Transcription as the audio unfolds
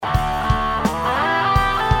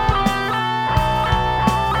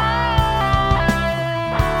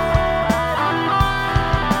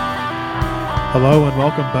Hello and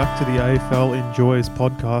welcome back to the AFL Enjoys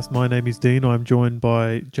podcast. My name is Dean. I'm joined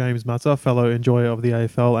by James Matza, fellow enjoyer of the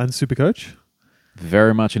AFL and Supercoach.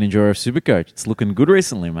 Very much an enjoyer of Supercoach. It's looking good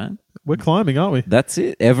recently, man. We're climbing, aren't we? That's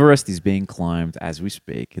it. Everest is being climbed as we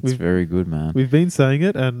speak. It's very good, man. We've been saying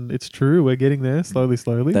it and it's true. We're getting there slowly.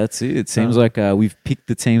 That's it. It seems like we've picked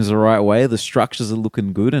the teams the right way. The structures are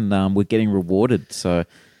looking good and we're getting rewarded. So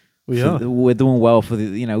we're doing well for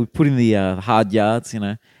the, we put in the hard yards,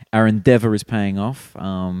 Our endeavor is paying off.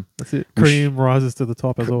 That's it. Cream rises to the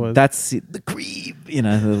top as always. That's it. The cream.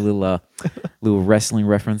 The little wrestling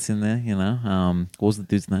reference in there, What was the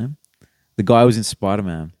dude's name? The guy who was in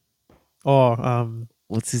Spider-Man.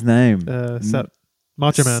 What's his name?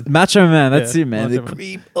 Macho Man. Macho Man, that's it, man. Macho The Man.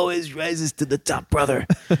 cream always rises to the top, brother.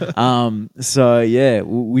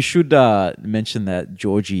 We should mention that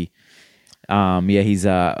Georgie, he's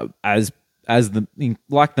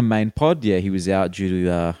like the main pod, he was out due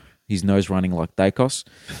to his nose running like Dacos.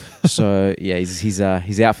 So he's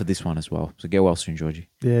out for this one as well. So get well soon, Georgie.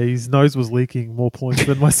 Yeah, his nose was leaking more points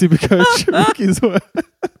than my Supercoach rookies were.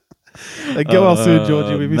 Get well soon,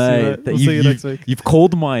 Georgie. We miss you, mate. We'll see you next week. You've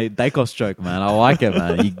called my Dacos joke, man. I like it,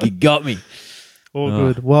 man. You got me. All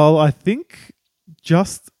good. Well, I think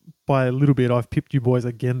just by a little bit, I've pipped you boys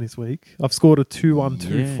again this week. I've scored a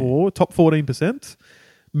 2-1-2-4, top 14%.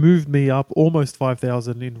 Moved me up almost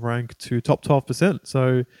 5,000 in rank to top 12%.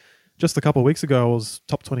 So just a couple of weeks ago, I was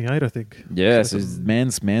top 28, I think. Yeah, so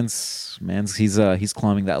man's he's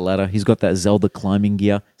climbing that ladder. He's got that Zelda climbing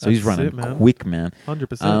gear, so he's running quick, man.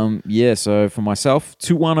 100%. So for myself,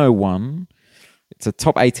 2-1-0-1. It's a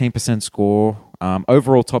top 18% score.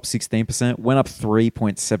 Overall top 16%. Went up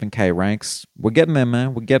 3.7k ranks. We're getting there,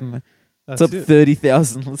 man. We're getting there. It's up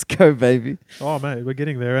 30,000. Let's go, baby. Oh, mate, we're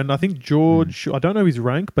getting there. And I think George, I don't know his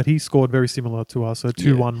rank, but he scored very similar to us. So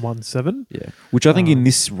 2-1-1-7. Yeah. Which I think in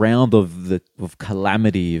this round of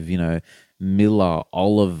calamity of, Miller,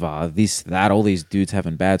 Oliver, this, that, all these dudes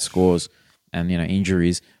having bad scores and,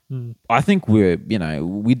 injuries, I think we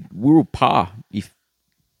were par. If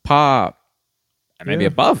par, maybe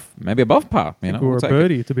above par. We were a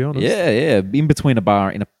birdie, to be honest. Yeah. In between a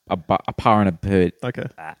par and a par and a bird. Okay.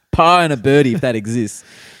 Par and a birdie, if that exists.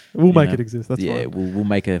 We'll make it exist. That's fine.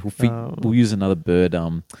 We'll use another bird.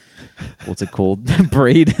 What's it called?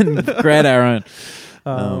 Breed and create our own.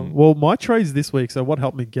 Well, my trades this week. So what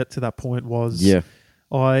helped me get to that point was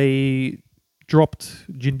I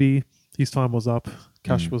dropped Jinby. His time was up.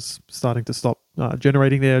 Cash was starting to stop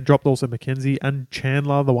generating there. Dropped also Mackenzie and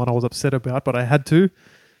Chandler, the one I was upset about, but I had to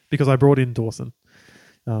because I brought in Dawson.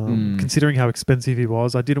 Considering how expensive he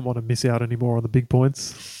was, I didn't want to miss out anymore on the big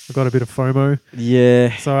points. I got a bit of FOMO.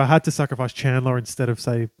 Yeah. So I had to sacrifice Chandler instead of,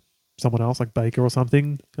 say, someone else like Baker or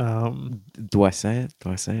something. Do I say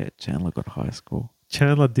it? Chandler got a high score.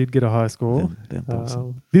 Chandler did get a high score. Then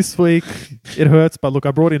Dawson. This week, it hurts, but look,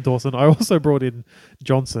 I brought in Dawson. I also brought in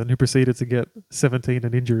Johnson, who proceeded to get 17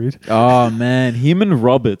 and injured. Oh, man. Him and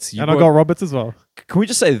Roberts. I got Roberts as well. Can we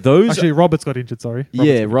just say those... Actually, Roberts got injured, sorry.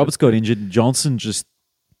 Roberts got injured. Johnson just...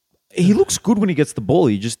 He looks good when he gets the ball.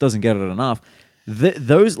 He just doesn't get it enough.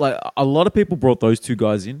 Those, like, a lot of people brought those two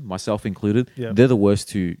guys in, myself included. Yeah. They're the worst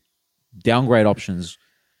two downgrade options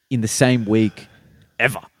in the same week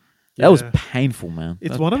ever. That was painful, man.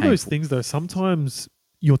 It's one of those things, though. Sometimes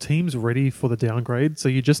your team's ready for the downgrade, so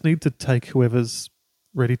you just need to take whoever's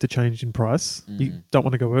ready to change in price. You don't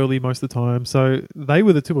want to go early most of the time. So they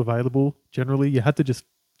were the two available, generally. You had to just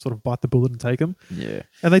sort of bite the bullet and take them. Yeah.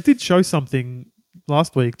 And they did show something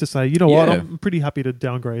last week to say, what, I'm pretty happy to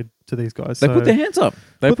downgrade to these guys. They put their hands up.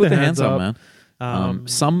 They put their hands up, man.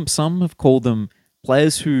 Some have called them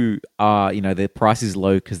players who are, their price is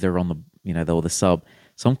low because they're on the, they were the sub.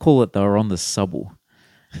 Some call it they're on the subble,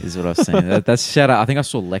 is what I've seen. That's shout out. I think I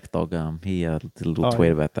saw Lekdog. He did a little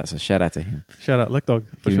tweet about that. So shout out to him. Shout out Lekdog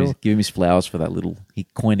for sure. Give him his flowers for that little. He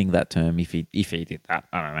coining that term. If he did that,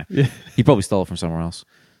 I don't know. Yeah. He probably stole it from somewhere else.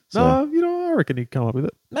 So. No, I reckon he'd come up with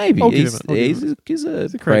it. Maybe he's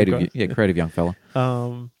a creative young fella.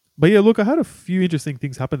 But yeah, look, I had a few interesting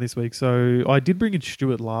things happen this week. So I did bring in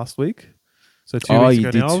Stuart last week. So 2 weeks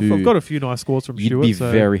ago now. I've got a few nice scores from Stuart. You'd be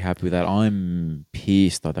very happy with that. I'm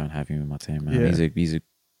pissed I don't have him in my team, man. Yeah. He's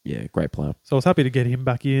a great player. So I was happy to get him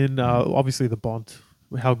back in. Obviously the Bont.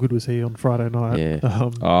 How good was he on Friday night? Yeah.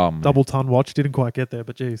 Double ton watch. Didn't quite get there,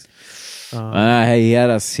 but geez. Hey, he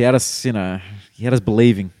had us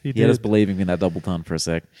believing. He had us believing in that double ton for a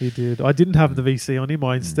sec. He did. I didn't have the VC on him.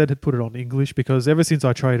 I instead had put it on English because ever since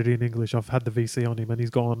I traded in English, I've had the VC on him and he's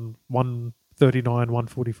gone 139,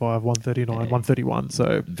 145, 139, 131.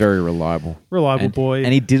 So very reliable. Reliable boy.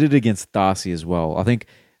 And he did it against Darcy as well. I think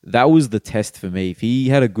that was the test for me. If he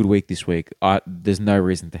had a good week this week, there's no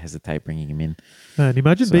reason to hesitate bringing him in. Man,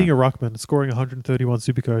 imagine being a ruckman, scoring 131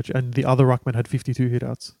 Supercoach, and the other ruckman had 52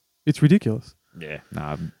 hitouts. It's ridiculous. Yeah,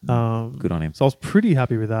 good on him. So I was pretty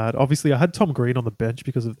happy with that. Obviously, I had Tom Green on the bench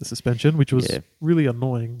because of the suspension, which was really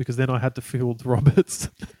annoying because then I had to field Roberts,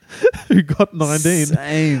 who got 19.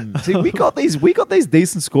 Same. See, we got these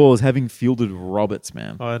decent scores having fielded Roberts,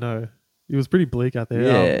 man. I know. It was pretty bleak out there.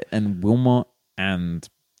 Yeah, and Wilmot and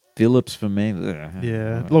Phillips for me.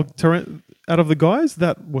 Yeah. Look, out of the guys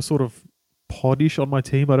that were sort of poddish on my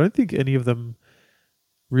team, I don't think any of them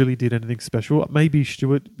really did anything special. Maybe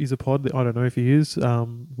Stewart is a pod. I don't know if he is.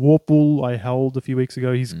 Warple, I held a few weeks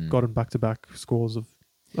ago. He's gotten back-to-back scores of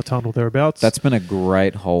a ton or thereabouts. That's been a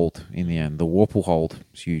great hold in the end. The Warple hold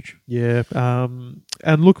is huge. Yeah. And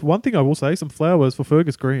look, one thing I will say, some flowers for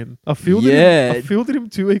Fergus Green. I fielded him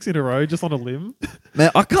 2 weeks in a row just on a limb.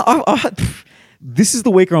 Man, I can't... this is the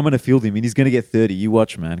week where I'm going to field him and he's going to get 30. You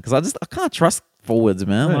watch, man. Because I can't trust forwards,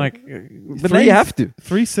 man. But now you have to.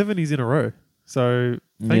 3 70s in a row. So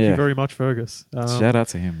thank you very much, Fergus. Shout out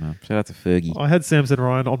to him, man. Shout out to Fergie. I had Samson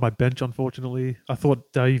Ryan on my bench, unfortunately. I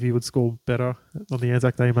thought Davey would score better on the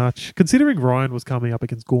Anzac Day match. Considering Ryan was coming up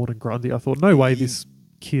against Gawn and Grundy, I thought, no way this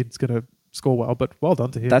kid's going to score well, but well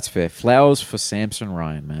done to him. That's fair. Flowers for Samson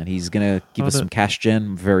Ryan, man. He's going to give us some cash gen.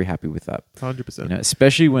 I'm very happy with that. 100%.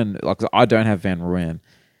 Especially when I don't have Van Rooyen.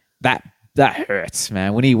 That hurts,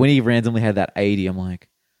 man. When he randomly had that 80, I'm like...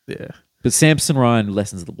 Yeah. But Samson Ryan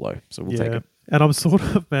lessens the blow, so we'll take it. And I'm sort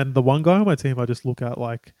of, man, the one guy on my team I just look at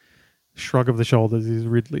shrug of the shoulders is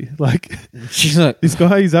Ridley. This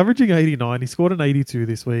guy, he's averaging 89. He scored an 82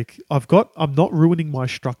 this week. I'm not ruining my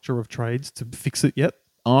structure of trades to fix it yet.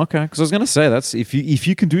 Oh, okay. Because I was going to say, that's if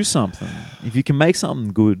you can do something, if you can make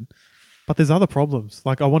something good. But there's other problems.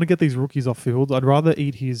 I want to get these rookies off field. I'd rather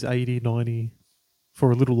eat his 80, 90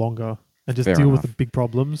 for a little longer and just deal with the big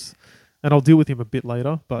problems. And I'll deal with him a bit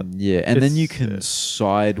later, but... Yeah, and then you can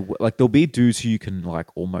there'll be dudes who you can,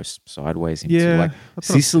 almost sideways into. Yeah.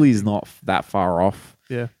 Sicily's not that far off.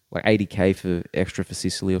 Yeah. 80K for extra for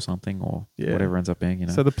Sicily or something, or whatever ends up being,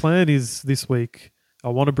 So the plan is this week, I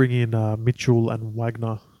want to bring in Mitchell and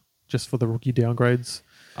Wagner just for the rookie downgrades.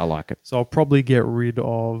 I like it. So I'll probably get rid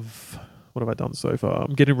of... What have I done so far?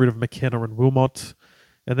 I'm getting rid of McKenna and Wilmot,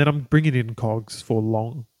 and then I'm bringing in Cogs for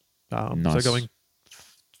Long. Nice. So going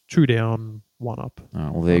 2 down, 1 up.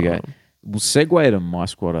 Oh, well, there you go. We'll segue to my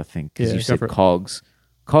squad, I think, because you said Cogs.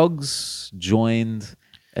 Cogs joined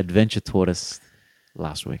Adventure Tortoise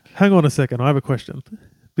last week. Hang on a second. I have a question.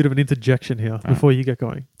 Bit of an interjection here before you get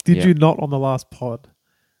going. Did you not on the last pod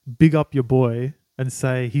big up your boy and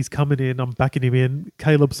say he's coming in, I'm backing him in?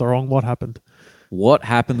 Caleb Sarong, what happened? What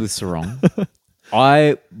happened with Sarong?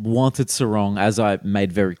 I wanted Sarong, as I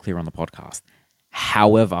made very clear on the podcast.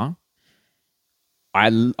 However...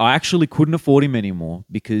 I actually couldn't afford him anymore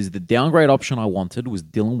because the downgrade option I wanted was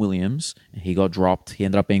Dylan Williams. He got dropped. He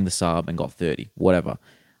ended up being the sub and got 30. Whatever.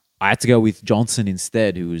 I had to go with Johnson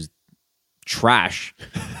instead, who was trash,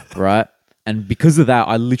 right? And because of that,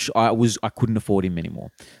 I couldn't afford him anymore.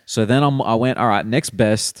 So then I went, all right, next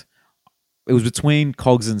best. It was between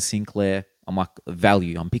Cogs and Sinclair. I'm like,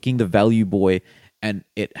 value. I'm picking the value boy, and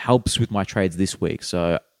it helps with my trades this week.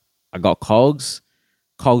 So I got Cogs.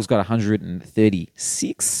 Cogs got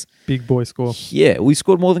 136. Big boy score. Yeah, we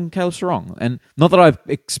scored more than Caleb Sarong. And not that I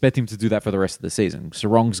expect him to do that for the rest of the season.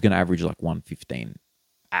 Sarong's going to average 115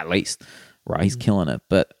 at least, right? He's killing it.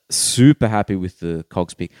 But super happy with the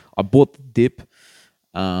Cogs pick. I bought the dip.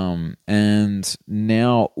 And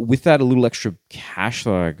now with that a little extra cash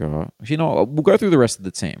that I got, we'll go through the rest of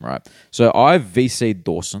the team, right? So I've VC'd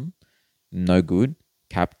Dawson. No good.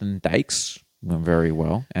 Captain Dakes. Went very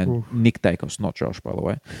well. And Nick Dacos, not Josh, by the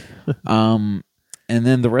way. And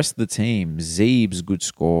then the rest of the team, Zeeb's good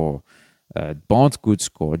score. Bont, good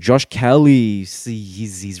score. Josh Kelly,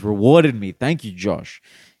 he's rewarded me. Thank you, Josh.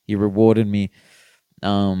 He rewarded me.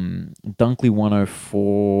 Dunkley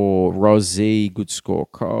 104, Rosie, good score.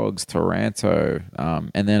 Cogs, Taranto,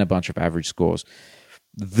 and then a bunch of average scores.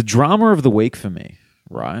 The drama of the week for me,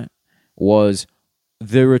 right, was...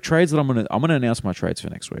 There are trades that I'm gonna announce my trades for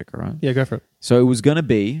next week, all right? Yeah, go for it. So it was gonna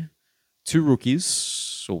be 2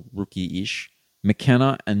 rookies, or rookie-ish,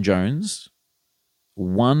 McKenna and Jones,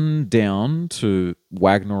 1 down to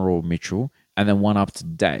Wagner or Mitchell, and then 1 up to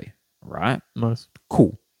Day, right? Nice.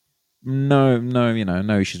 Cool. No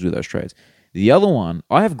issues with those trades. The other one,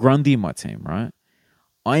 I have Grundy in my team, right?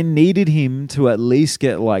 I needed him to at least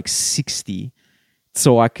get 60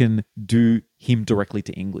 so I can do him directly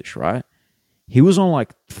to English, right? He was on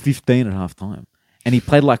 15 at half time. And he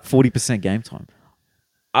played 40% game time.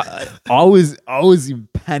 I was in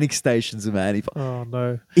panic stations, man. Oh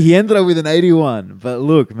no. He ended up with an 81. But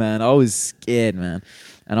look, man, I was scared, man.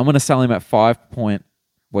 And I'm going to sell him at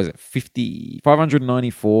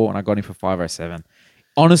 594, and I got him for 507.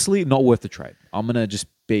 Honestly, not worth the trade. I'm going to just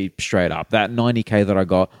be straight up. That 90K that I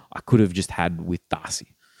got, I could have just had with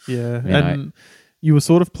Darcy. Yeah. You were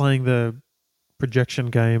sort of playing the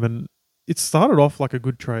projection game, and it started off like a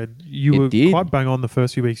good trade. You were quite bang on the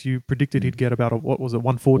first few weeks. You predicted he'd get about,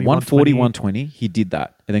 140, 120. He did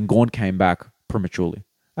that. And then Gaunt came back prematurely.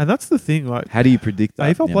 And that's the thing. Like, how do you predict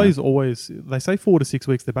that? AFL players always, they say 4 to 6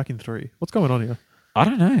 weeks, they're back in 3. What's going on here? I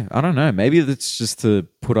don't know. Maybe it's just to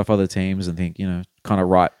put off other teams and think, kind of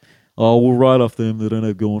we'll write off them. They don't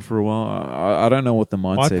have Gaunt for a while. I don't know what the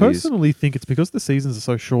mindset is. I personally think it's because the seasons are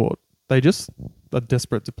so short. They just are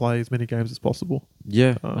desperate to play as many games as possible.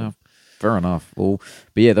 Yeah. No, fair enough. Well,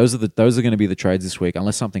 but yeah, those are going to be the trades this week,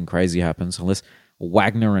 unless something crazy happens. Unless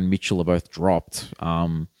Wagner and Mitchell are both dropped.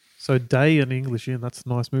 So Day and English in, that's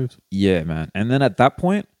nice moves. Yeah, man. And then at that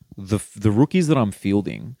point, the rookies that I'm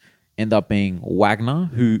fielding end up being Wagner,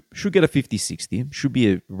 who should get a 50-60, should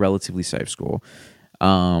be a relatively safe score.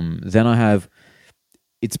 Then I have,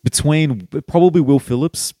 it's between probably Will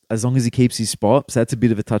Phillips, as long as he keeps his spot. So that's a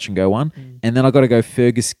bit of a touch and go one. And then I got to go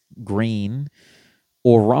Fergus Green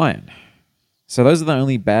or Ryan. So those are the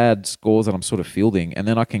only bad scores that I'm sort of fielding. And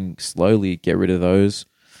then I can slowly get rid of those,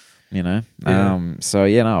 Yeah. So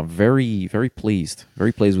yeah, no, very, very pleased.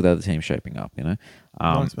 Very pleased with how the team's shaping up,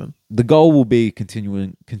 Nice, man. The goal will be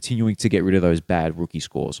continuing to get rid of those bad rookie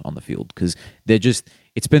scores on the field, because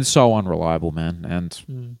it's been so unreliable, man.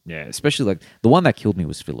 And yeah, especially like the one that killed me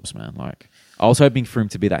was Phillips, man. Like I was hoping for him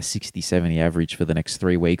to be that 60-70 average for the next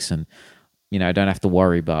 3 weeks, and don't have to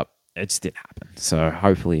worry, but it just didn't happen. So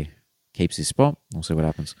hopefully keeps his spot. We'll see what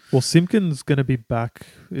happens. Well, Simpkin's going to be back.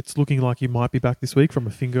 It's looking like he might be back this week from a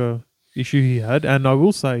finger issue he had. And I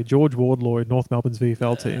will say, George Wardlaw in North Melbourne's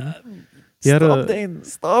VFL team, he had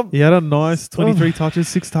a nice 23 touches,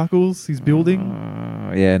 6 tackles. He's building.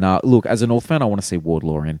 Look, as a North fan, I want to see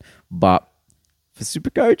Wardlaw in, but for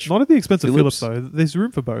Supercoach, not at the expense of Phillips though. There's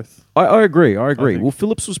room for both. I agree. Well,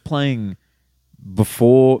 Phillips was playing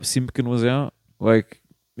before Simpkin was out.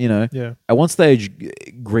 At one stage,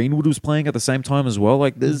 Greenwood was playing at the same time as well.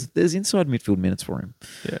 Like, there's inside midfield minutes for him.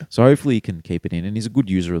 Yeah. So hopefully he can keep it in, and he's a good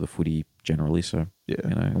user of the footy generally. So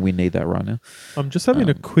we need that right now. I'm just having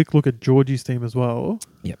a quick look at Georgie's team as well.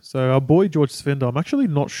 Yeah. So our boy George Svender, I'm actually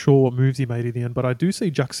not sure what moves he made in the end, but I do see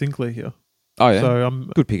Jack Sinclair here. Oh yeah. So I'm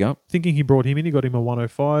good pick up. Thinking he brought him in. He got him a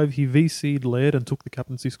 105. He VC'd Laird and took the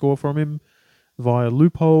captaincy score from him via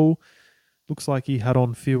loophole. Looks like he had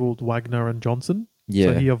on field Wagner and Johnson. Yeah.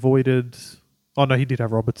 So he avoided... Oh, no, he did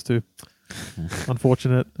have Roberts too.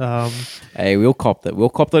 Unfortunate. Hey, we'll cop that. We'll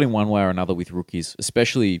cop that in one way or another with rookies.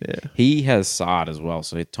 Especially, he has Sard as well.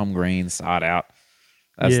 So Tom Green, Sard out.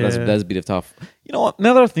 That's a bit of tough. You know what?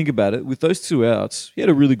 Now that I think about it, with those 2 outs, he had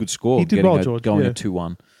a really good score. He did well, George. Going at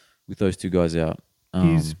 2-1 with those 2 guys out.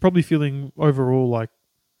 He's probably feeling overall like...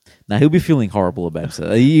 Now, he'll be feeling horrible about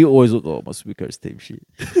himself. He always look, my Supercoach team shit.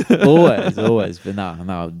 always.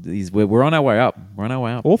 But we're on our way up.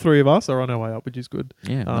 All 3 of us are on our way up, which is good.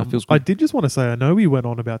 Yeah, that feels good. I did just want to say, I know we went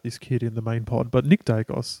on about this kid in the main pod, but Nick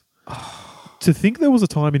Dacos. To think there was a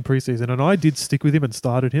time in preseason, and I did stick with him and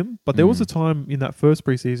started him, but there was a time in that first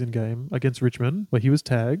preseason game against Richmond where he was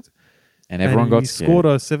tagged. And everyone got scored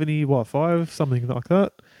a 5, something like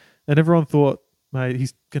that. And everyone thought, mate,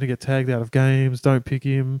 he's going to get tagged out of games. Don't pick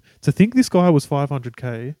him. To think this guy was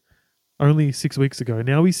 500K only 6 weeks ago.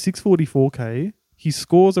 Now he's 644K. His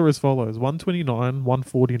scores are as follows: 129,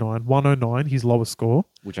 149, 109, his lowest score.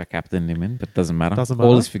 Which I captained him in, but doesn't matter.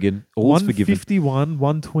 All is forgiven. 151,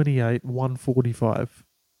 128, 145.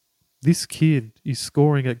 This kid is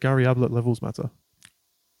scoring at Gary Ablett levels, Matter.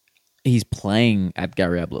 He's playing at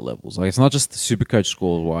Gary Ablett levels. Like, it's not just the Supercoach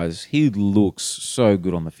score wise. He looks so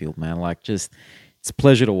good on the field, man. Like, just, it's a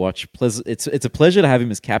pleasure to watch. It's a pleasure to have him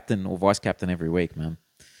as captain or vice captain every week, man.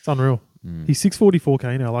 It's unreal. He's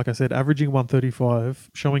 644K now, like I said, averaging 135,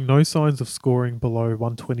 showing no signs of scoring below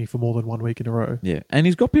 120 for more than 1 week in a row. Yeah, and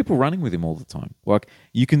he's got people running with him all the time. Like,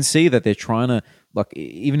 you can see that they're trying to, like,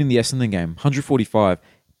 even in the Essendon game, 145,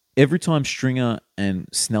 every time Stringer and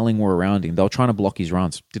Snelling were around him, they were trying to block his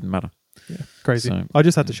runs. Didn't matter. Yeah, crazy. So, I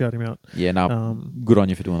just had to shout him out. Yeah, good on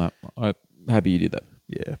you for doing that. I'm happy you did that.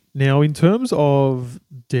 Yeah. Now, in terms of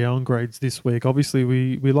downgrades this week, obviously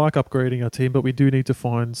we like upgrading our team, but we do need to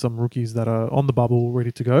find some rookies that are on the bubble,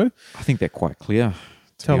 ready to go. I think they're quite clear.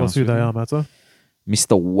 Tell us who they are, Matter.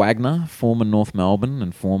 Mr. Wagner, former North Melbourne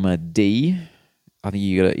and former D. I think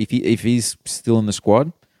you got if he's still in the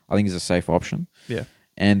squad, I think he's a safe option. Yeah.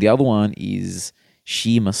 And the other one is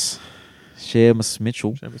Seamus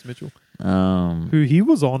Mitchell. Seamus Mitchell. Who he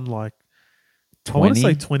was on like, 20? I want to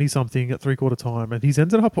say 20 something at 3/4 time, and he's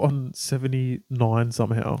ended up on 79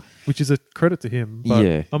 somehow, which is a credit to him.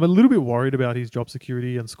 But I'm a little bit worried about his job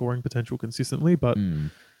security and scoring potential consistently, but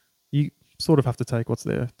you sort of have to take what's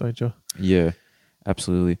there, don't you? Yeah,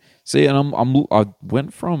 absolutely. See, and I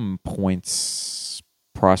went from points,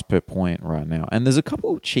 price per point right now, and there's a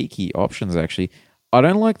couple of cheeky options actually. I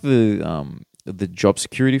don't like the job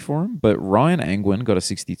security for him, but Ryan Angwin got a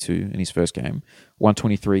 62 in his first game,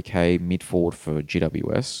 123k mid forward for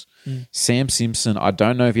GWS. Sam Simpson, I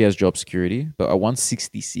don't know if he has job security, but a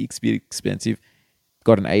 166, bit expensive,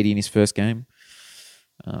 got an 80 in his first game.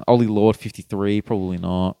 Ollie Lord 53, probably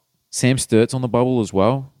not. Sam Sturt's on the bubble as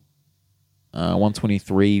well,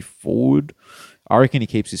 123 forward. I reckon he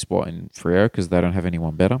keeps his spot in Freo because they don't have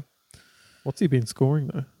anyone better. What's he been scoring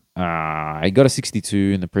though? He got a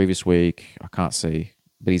 62 in the previous week. I can't see,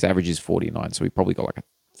 but his average is 49, so he probably got like a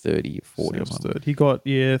 30 or 40 or something. He got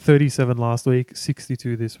 37 last week,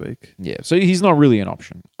 62 this week. Yeah, so he's not really an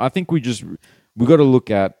option. I think we got to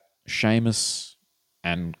look at Seamus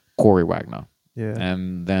and Corey Wagner. Yeah,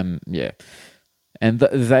 and then and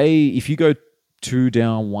they if you go 2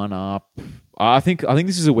 down, 1 up, I think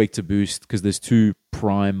this is a week to boost because there's 2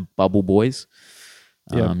 prime bubble boys.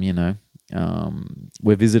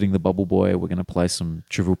 We're visiting the bubble boy. We're going to play some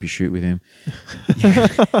Trivial Pursuit with him.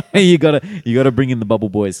 you gotta bring in the bubble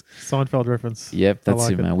boys. Seinfeld reference. Yep, that's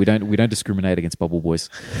it, man. We don't discriminate against bubble boys.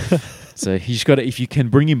 So he's got to. If you can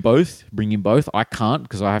bring in both, bring in both. I can't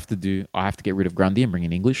because I have to get rid of Grundy and bring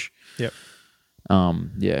in English. Yep.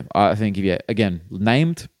 I think again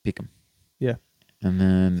named, pick them. Yeah. And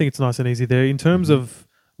then I think it's nice and easy there in terms of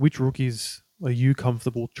which rookies are you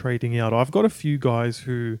comfortable trading out. I've got a few guys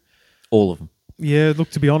who. All of them. Yeah, look,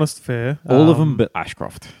 to be honest, fair. All of them but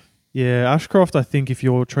Ashcroft. Yeah, Ashcroft, I think if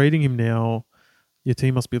you're trading him now, your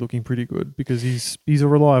team must be looking pretty good because he's a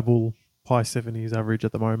reliable high 70s average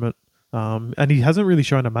at the moment. And he hasn't really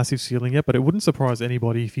shown a massive ceiling yet, but it wouldn't surprise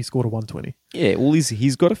anybody if he scored a 120. Yeah, well,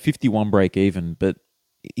 he's got a 51 break even, but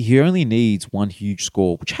he only needs one huge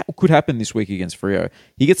score, which could happen this week against Freo.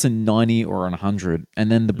 He gets a 90 or an 100,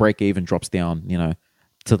 and then the break even drops down,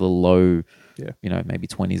 to the low... Yeah. Maybe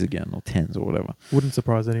 20s again or 10s or whatever. Wouldn't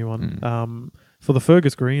surprise anyone. For the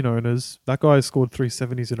Fergus Green owners, that guy has scored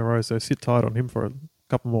 370s in a row, so sit tight on him for a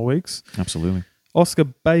couple more weeks. Absolutely. Oscar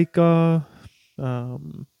Baker,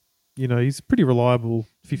 he's pretty reliable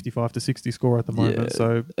 55 to 60 score at the moment. Yeah.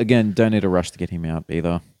 So again, don't need a rush to get him out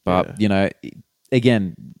either. But,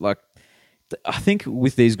 again, like I think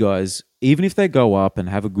with these guys, even if they go up and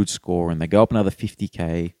have a good score and they go up another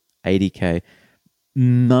 50k, 80k,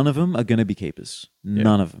 none of them are going to be keepers.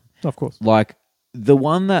 None of them. Of course. Like the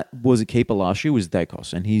one that was a keeper last year was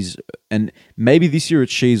Dacos, and maybe this year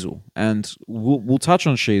it's Sheasel, and we'll touch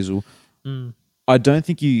on Sheasel. I don't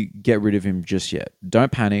think you get rid of him just yet.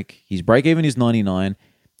 Don't panic. His break even is 99.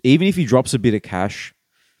 Even if he drops a bit of cash,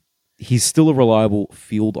 he's still a reliable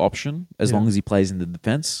field option as long as he plays in the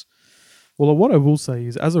defense. Well, what I will say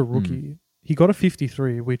is, as a rookie, he got a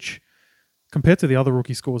 53, which. Compared to the other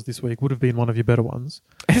rookie scores this week, would have been one of your better ones.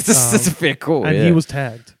 That's a fair call. And he was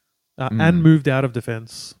tagged and moved out of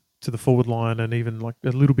defence to the forward line and even like a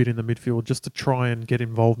little bit in the midfield just to try and get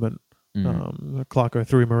involvement. Clarko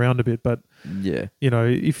threw him around a bit, but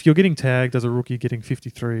if you're getting tagged as a rookie getting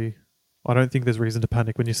 53, I don't think there's reason to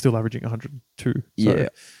panic when you're still averaging 102. So. Yeah,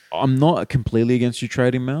 I'm not completely against you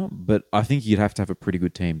trading him out, but I think you'd have to have a pretty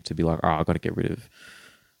good team to be like, I've got to get rid of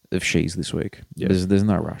Shees this week. Yeah. There's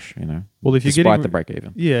no rush, Well, if despite you're getting the break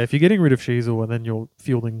even. Yeah, if you're getting rid of Sheasel and then you're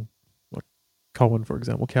fielding like Cowan, for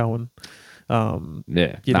example, not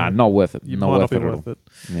worth it. Not worth it at all.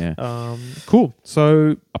 Yeah. Cool.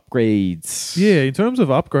 So upgrades. Yeah, in terms of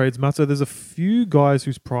upgrades, Matt, so there's a few guys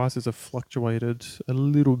whose prices have fluctuated a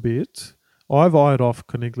little bit. I've eyed off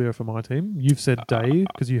Coniglio for my team. You've said Day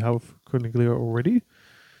because you have Coniglio already.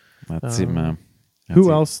 That's it, man. Who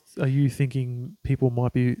else are you thinking people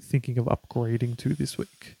might be thinking of upgrading to this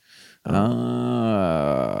week?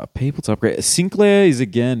 People to upgrade. Sinclair is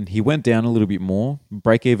he went down a little bit more.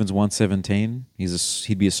 Break even's 117.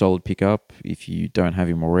 He'd be a solid pickup if you don't have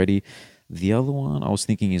him already. The other one I was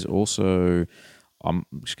thinking is also. I'm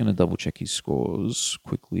just going to double check his scores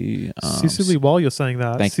quickly. Sicily. While you're saying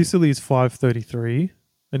that, Sicily is 533.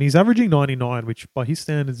 And he's averaging 99, which by his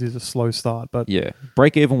standards is a slow start. But yeah,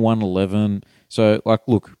 break even 111. So,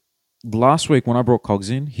 look, last week when I brought Cogs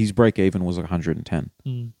in, his break even was like 110.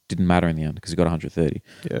 Didn't matter in the end because he got 130.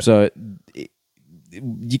 Yeah. So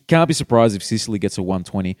you can't be surprised if Sicily gets a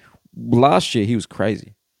 120. Last year he was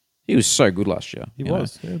crazy. He was so good last year. He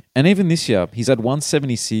was, yeah. And even this year, he's had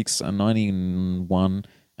 176, a 91,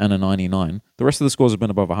 and a 99. The rest of the scores have been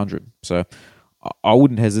above 100. So I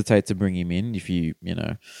wouldn't hesitate to bring him in if you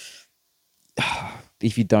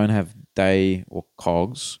don't have Day or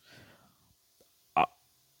Cogs. I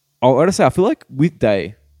gotta say, I feel like with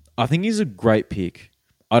Day, I think he's a great pick.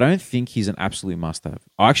 I don't think he's an absolute must-have.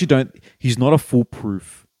 I actually don't. He's not a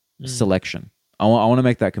foolproof selection. I want to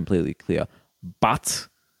make that completely clear. But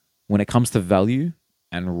when it comes to value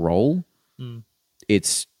and role,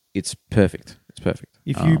 it's perfect. It's perfect.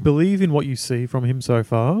 If you believe in what you see from him so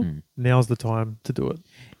far, now's the time to do it.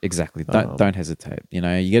 Exactly. Don't hesitate. You're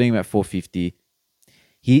getting him at 450.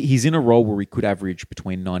 He's in a role where he could average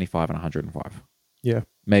between 95 and 105. Yeah.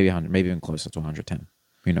 Maybe 100, maybe even closer to 110.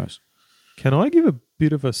 Who knows? Can I give a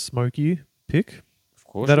bit of a smoky pick? Of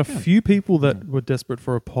course. That a few people that were desperate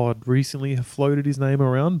for a pod recently have floated his name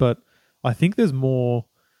around, but I think there's more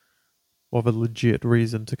of a legit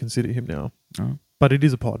reason to consider him now. Oh. But it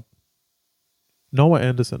is a pod. Noah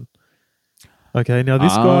Anderson. Okay, now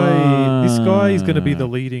this guy is going to be the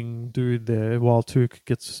leading dude there while Took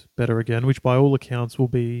gets better again, which by all accounts will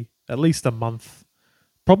be at least a month.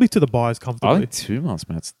 Probably to the buys comfortably. I think 2 months,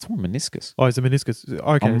 man. It's torn meniscus. Oh, it's a meniscus.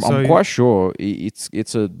 Okay, I'm quite sure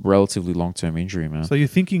it's a relatively long-term injury, man. So you're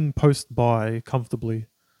thinking post-buy comfortably,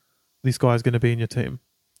 this guy's going to be in your team.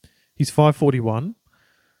 He's 541.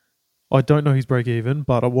 I don't know his break-even,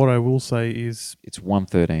 but what I will say is... It's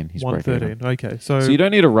 113, his break-even. 113, okay. So you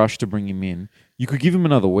don't need a rush to bring him in. You could give him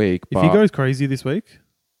another week, if he goes crazy this week,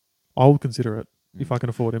 I will consider it if I can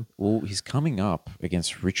afford him. Well, he's coming up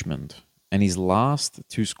against Richmond. And his last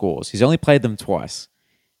 2 scores, he's only played them twice,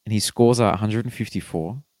 and his scores are 154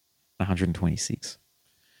 and 126.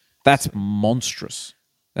 That's monstrous.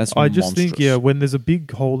 I just think, when there's a big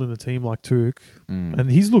hole in the team like Took, and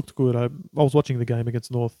he's looked good. I was watching the game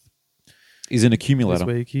against North. He's an accumulator.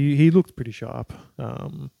 This week. He looked pretty sharp.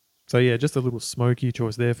 So, yeah, just a little smoky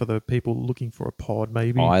choice there for the people looking for a pod,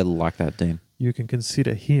 maybe. I like that, Dean. You can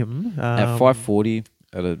consider him. At 540...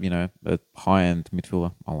 At a high-end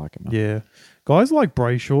midfielder. I like him, man. Yeah. Guys like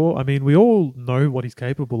Brayshaw, I mean, we all know what he's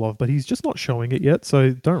capable of, but he's just not showing it yet,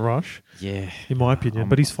 so don't rush. Yeah. In my opinion.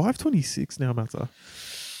 But he's 526 now, Matter.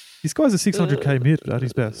 This guy's a 600k mid at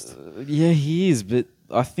his best. Yeah, he is, but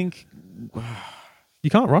I think... You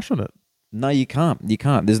can't rush on it. No, you can't.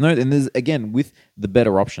 There's again, with the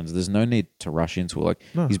better options, there's no need to rush into it.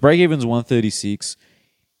 His break-even's 136.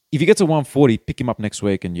 If you get to 140, pick him up next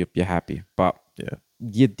week and you're happy. But...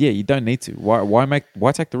 Yeah, you don't need to.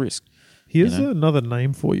 Why take the risk? Here's another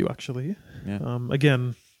name for you, actually. Yeah.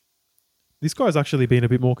 Again, this guy's actually been a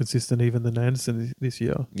bit more consistent even than Anderson this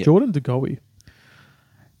year. Yep. Jordan DeGoey.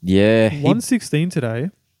 Yeah. 116 today.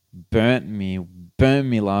 Burnt me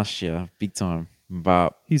last year, big time.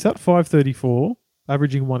 But he's at 534,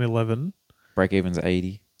 averaging 111. Break even's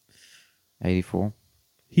 80, 84.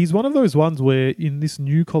 He's one of those ones where in this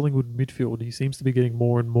new Collingwood midfield, he seems to be getting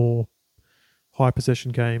more and more high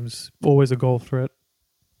possession games, always a goal threat.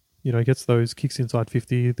 Gets those kicks inside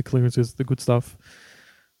 50, the clearances, the good stuff.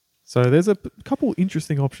 So there's a couple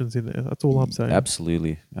interesting options in there. That's all I'm saying.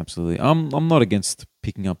 Absolutely. I'm not against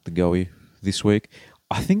picking up the Goey this week.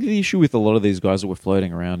 I think the issue with a lot of these guys that were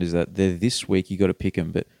floating around is that they're this week, you got to pick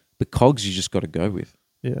them, but the Cogs you just got to go with.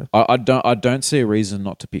 Yeah. I don't see a reason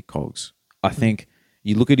not to pick Cogs. I think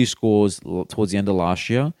you look at his scores towards the end of last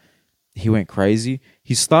year, he went crazy.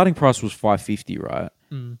 His starting price was 550, right?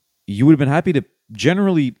 You would have been happy to...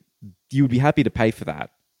 Generally, you would be happy to pay for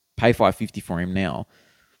that. Pay 550 for him now.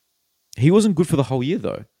 He wasn't good for the whole year,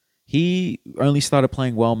 though. He only started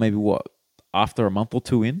playing well maybe, after a month or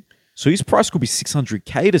 2 in? So his price could be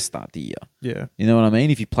 600k to start the year. Yeah. You know what I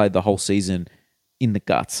mean? If you played the whole season in the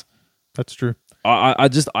guts. That's true.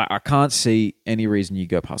 I can't see any reason you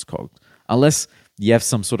go past Cogs. Unless... You have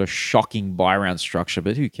some sort of shocking buy-round structure,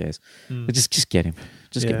 but who cares? But just get him.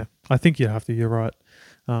 Get him. I think you have to. You're right.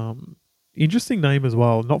 Interesting name as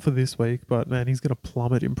well. Not for this week, but man, he's going to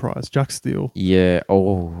plummet in price. Jack Steele. Yeah.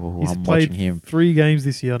 Oh, he's I'm played watching him. 3 games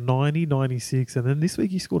this year, 90, 96, and then this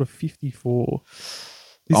week he scored a 54.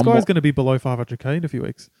 This guy's going to be below 500k in a few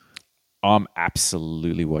weeks. I'm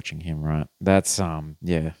absolutely watching him, right? That's,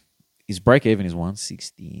 His break-even is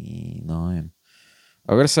 169.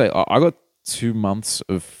 I got to say, I got 2 months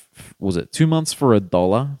of, 2 months for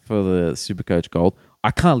 $1 for the Supercoach Gold. I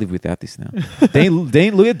can't live without this now.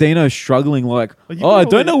 Dean, look at Dino struggling like, I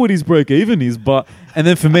don't know what his break even is, but and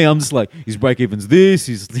then for me, I'm just like, his break even's this,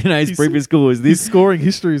 his previous score is this, his scoring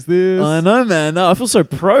history is this. I know, man. No, I feel so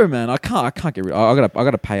pro, man. I can't get rid. I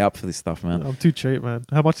gotta pay up for this stuff, man. I'm too cheap, man.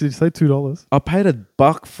 How much did you say? $2? I paid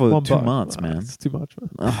 $1 for 2 months, man. It's too much,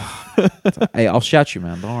 man. Hey, I'll shout you,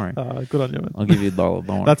 man. Don't worry. Good on you, man. I'll give you $1. Don't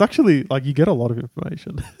worry. That's actually like you get a lot of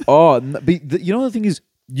information. But you know the thing is,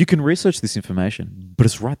 you can research this information, but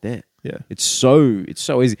it's right there. Yeah, it's so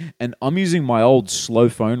easy. And I'm using my old slow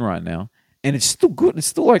phone right now, and it's still good. It's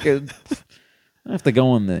still like I don't have to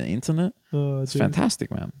go on the internet. It's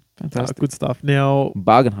fantastic, man. Fantastic, good stuff. Now,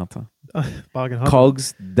 bargain hunter,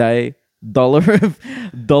 Cogs day, dollar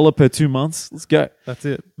per 2 months. Let's go. That's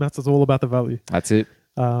it. Matt's is all about the value. That's it.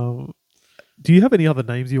 Do you have any other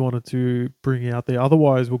names you wanted to bring out there?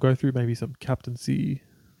 Otherwise, we'll go through maybe some captaincy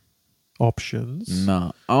options.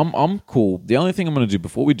 Nah, I'm cool. The only thing I'm going to do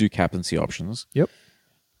before we do captaincy options. Yep.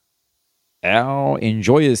 Our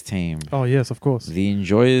Enjoyers team. Oh yes, of course. The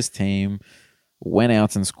Enjoyers team went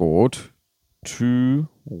out and scored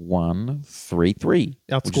 2-1-3-3.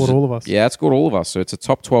 Outscored all of us. Yeah, outscored all of us. So it's a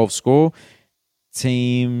top 12 score.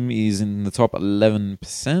 Team is in the top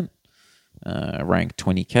 11%. Ranked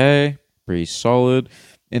 20K. Pretty solid.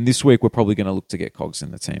 And this week, we're probably going to look to get Cogs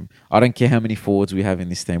in the team. I don't care how many forwards we have in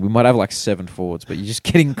this team. We might have like 7 forwards, but you're just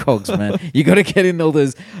getting Cogs, man. You got to get in all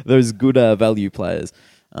those good value players.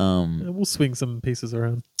 We'll swing some pieces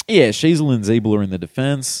around. Yeah, Sheasel and Zeeble are in the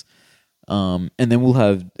defense. And then we'll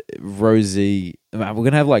have Rosie. We're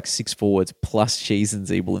going to have like 6 forwards plus Shees and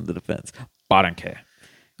Zeeble in the defense. But I don't care.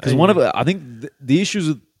 Because I think the issues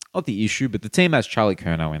with, not the issue, but the team has Charlie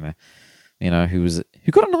Curnow in there. You know, who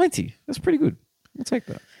got a 90. That's pretty good. I'll take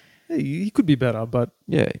that. Hey, he could be better, but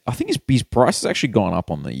yeah, I think his price has actually gone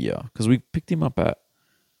up on the year because we picked him up at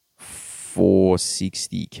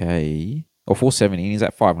 460K or 470, and he's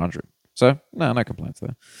at 500. So no complaints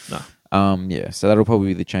there. No. Yeah, so that'll probably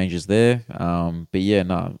be the changes there. But yeah,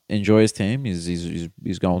 no, enjoy his team.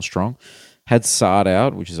 He's going strong. Had Sard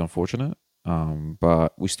out, which is unfortunate. But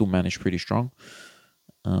we still managed pretty strong.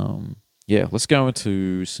 Yeah, let's go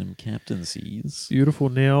into some captaincies. Beautiful.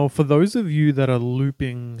 Now, for those of you that are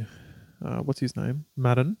looping, what's his name?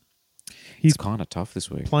 Madden. He's kind of tough this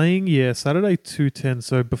week. Playing, Saturday 2:10.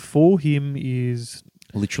 So before him is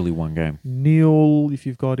literally one game. Neil, if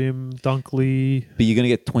you've got him, Dunkley. But you're going to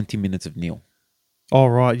get 20 minutes of Neil. Oh,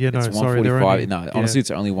 right. Yeah, no, it's sorry. Honestly,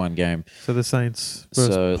 it's only one game. So the Saints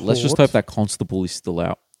So let's just hope that Constable is still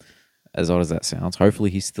out, as odd as that sounds.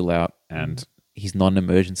 Hopefully he's still out and he's not an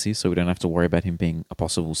emergency, so we don't have to worry about him being a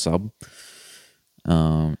possible sub.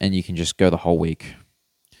 And you can just go the whole week.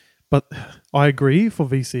 But I agree for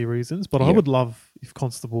VC reasons, but I would love if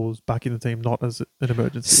Constable was back in the team, not as an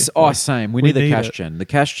emergency. Same. We need the cash gen. The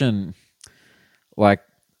cash gen, like,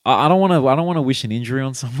 I don't want to wish an injury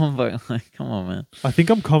on someone, but like, come on, man. I think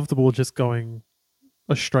I'm comfortable just going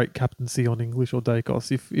a straight captaincy on English or Dacos.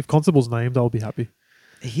 If Constable's named, I'll be happy.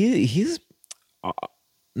 I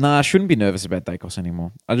shouldn't be nervous about Dacos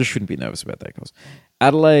anymore. I just shouldn't be nervous about Dacos.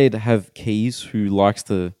 Adelaide have Keys who likes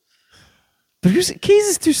to... But Keys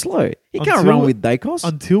is too slow. He can't run with Dacos.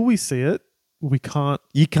 Until we see it, you can't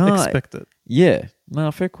expect it. Yeah.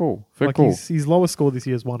 No, fair call. His lowest score this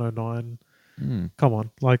year is 109. Come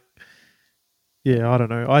on. I don't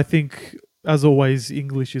know. I think, as always,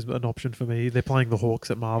 English is an option for me. They're playing the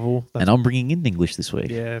Hawks at Marvel. And I'm bringing in English this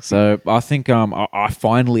week. Yeah. So I think I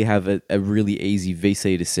finally have a really easy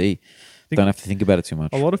VC to see. Don't have to think about it too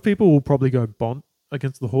much. A lot of people will probably go Bont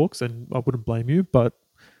against the Hawks, and I wouldn't blame you, but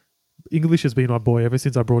English has been my boy ever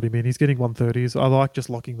since I brought him in. He's getting 130s. I like just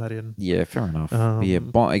locking that in. Yeah, fair enough.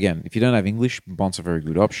 Bont, again, if you don't have English, Bont's a very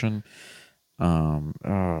good option.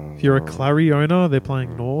 If you're a Clary owner, they're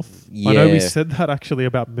playing North. Yeah. I know we said that actually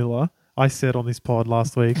about Miller. I said on this pod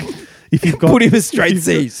last week, if you've got put him a straight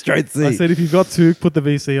C. I said if you've got Took, put the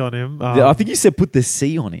VC on him. I think you said put the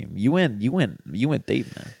C on him. You went deep, man.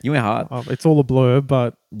 You went hard. It's all a blur,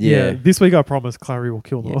 but this week I promise Clary will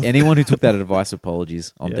kill North. Anyone who took that advice,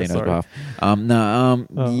 apologies on Dino's behalf.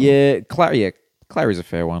 Clary's a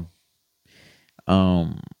fair one.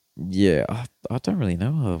 I don't really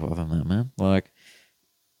know other than that, man. Like,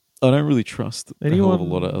 I don't really trust a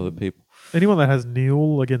lot of other people. Anyone that has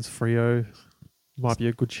Neil against Freo might be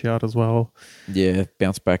a good shout as well. Yeah,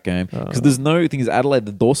 bounce back game. Because there's no thing is Adelaide,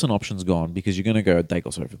 the Dawson option's gone because you're going to go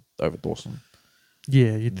Dacos over Dawson.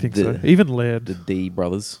 Yeah, you'd think so. Even Laird. The D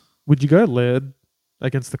brothers. Would you go Laird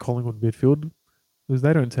against the Collingwood midfield? Because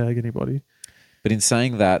they don't tag anybody. But in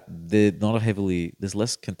saying that, there's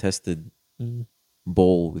less contested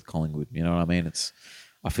ball with Collingwood. You know what I mean?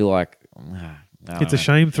 I feel like It's a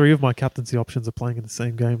shame 3 of my captaincy options are playing in the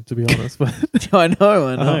same game, to be honest. But I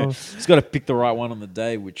know. He's got to pick the right one on the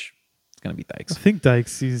day, which is going to be Dakes. I think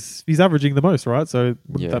Dakes, he's averaging the most, right? So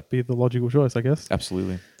wouldn't that be the logical choice, I guess?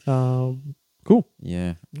 Absolutely. Cool.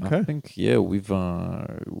 Yeah. Okay. I think, we've...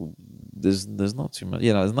 there's not too much...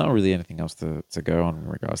 there's not really anything else to go on in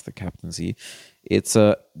regards to captaincy. It's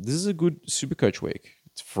this is a good Supercoach week.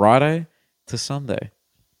 It's Friday to Sunday.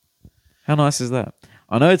 How nice is that?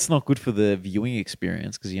 I know it's not good for the viewing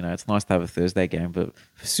experience because, it's nice to have a Thursday game, but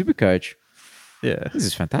for Supercoach, this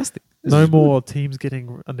is fantastic. No more teams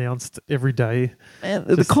getting announced every day. Man,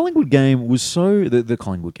 the Collingwood game was so... The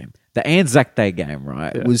Collingwood game. The Anzac Day game,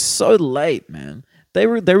 right? It was so late, man. They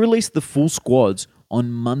released the full squads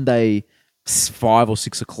on Monday, 5 or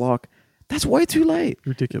 6 o'clock. That's way too late.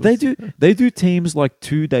 Ridiculous. They do teams like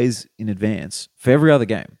 2 days in advance for every other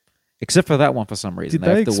game. Except for that one for some reason. Did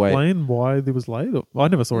they explain why it was late? I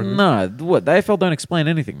never saw anything. No, what? The AFL don't explain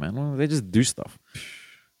anything, man. Well, they just do stuff.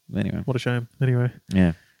 Anyway. What a shame. Anyway.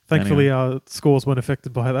 Yeah. Thankfully, our scores weren't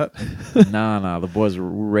affected by that. Nah. The boys were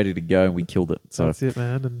ready to go and we killed it. So that's it,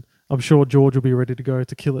 man. And I'm sure George will be ready to go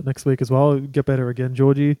to kill it next week as well. Get better again,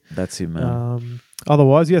 Georgie. That's it, man.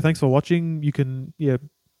 Otherwise, thanks for watching. You can,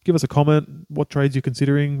 give us a comment. What trades you're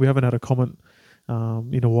considering? We haven't had a comment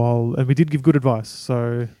in a while, and we did give good advice.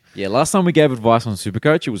 So last time we gave advice on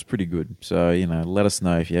Supercoach, it was pretty good. So let us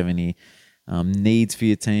know if you have any needs for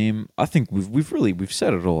your team. I think we've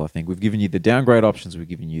said it all. I think we've given you the downgrade options, we've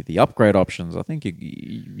given you the upgrade options. I think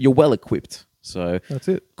you're well equipped. So that's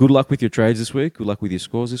it. Good luck with your trades this week. Good luck with your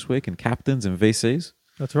scores this week, and captains and VCs.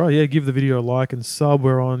 That's right. Yeah, give the video a like and sub.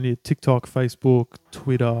 We're on TikTok, Facebook,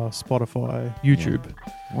 Twitter, Spotify, YouTube.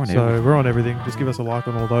 Yeah. We're on everything. Just give us a like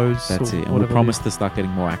on all those. That's it. And we promise to start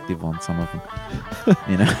getting more active on some of them.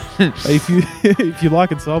 If you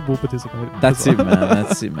like and sub, we'll participate. That's it,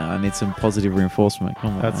 man. I need some positive reinforcement.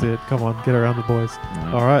 Come on. That's it. Come on. Get around the boys.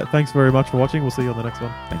 All right. Thanks very much for watching. We'll see you on the next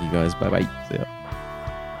one. Thank you, guys. Bye-bye. See ya.